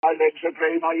My legs are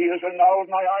grey, my ears are gnarled,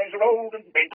 my eyes are old and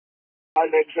bent. My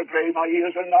legs are grey, my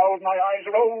ears are gnarled, my eyes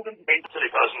are old and bent. Silly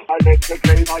person. My legs are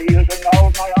grey, my ears are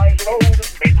gnarled, my eyes are old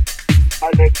and bent. My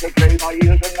legs are grey, my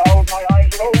ears are gnarled, my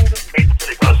eyes are old and bent.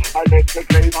 Silly person. My legs are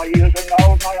grey, my ears are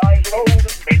gnarled, my eyes are old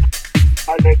and bent.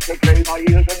 My legs are grey, my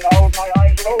ears are gnarled, my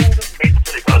eyes are old and bent.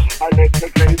 Silly person. My legs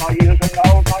are grey, my ears are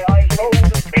gnarled, my eyes are old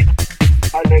and bent.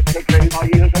 My legs are grey, my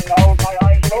ears are gnarled, my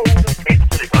eyes are old and bent.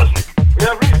 Silly person. We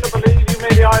have reason to believe you may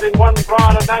be hiding one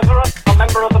Brian of Nazareth, a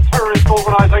member of the terrorist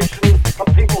organization, the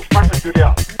People's Front of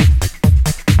Judea.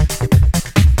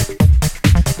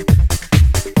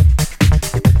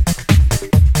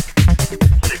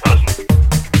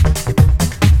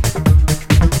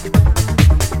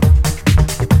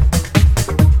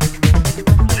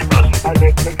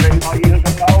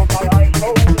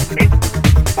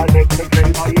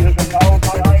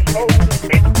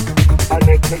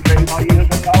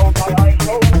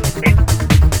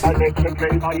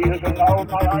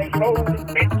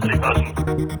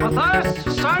 Matthias,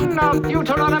 son of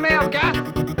Deuteronomy of Gath?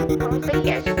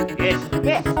 Yes.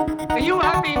 You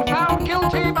have been found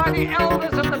guilty by the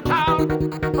elders of the town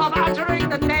of uttering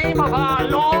the name of our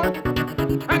Lord,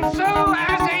 and so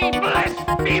as a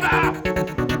blasphemer,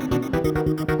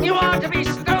 you are to be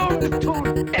stoned to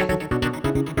death.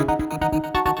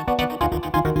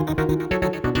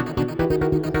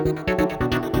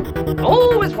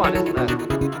 Always one, isn't there?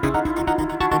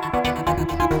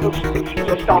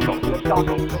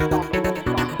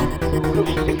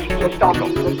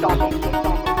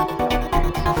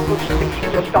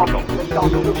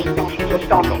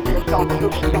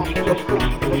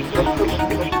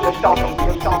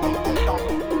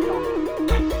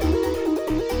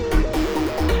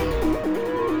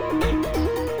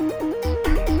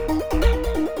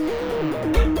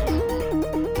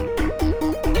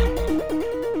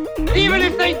 Even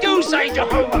if they do say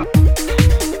Jehovah.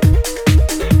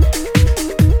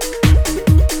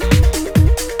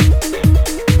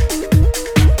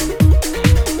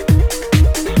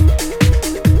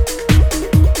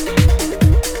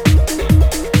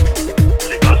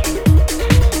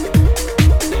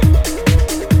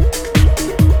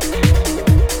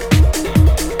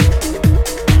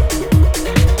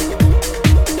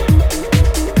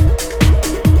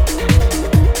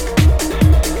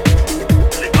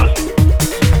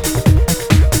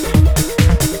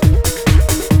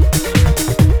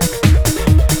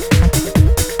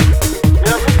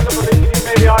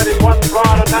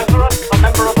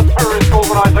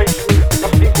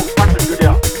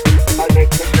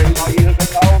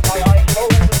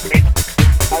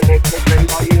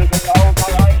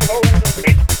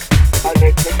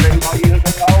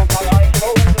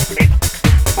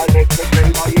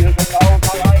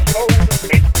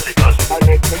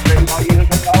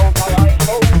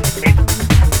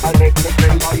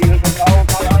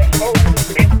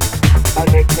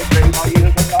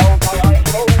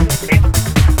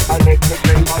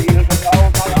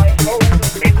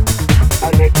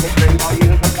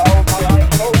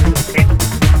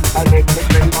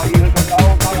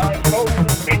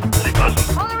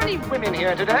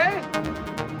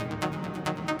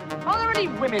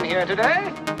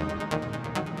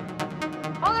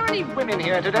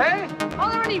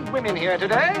 Are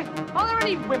there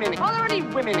any women?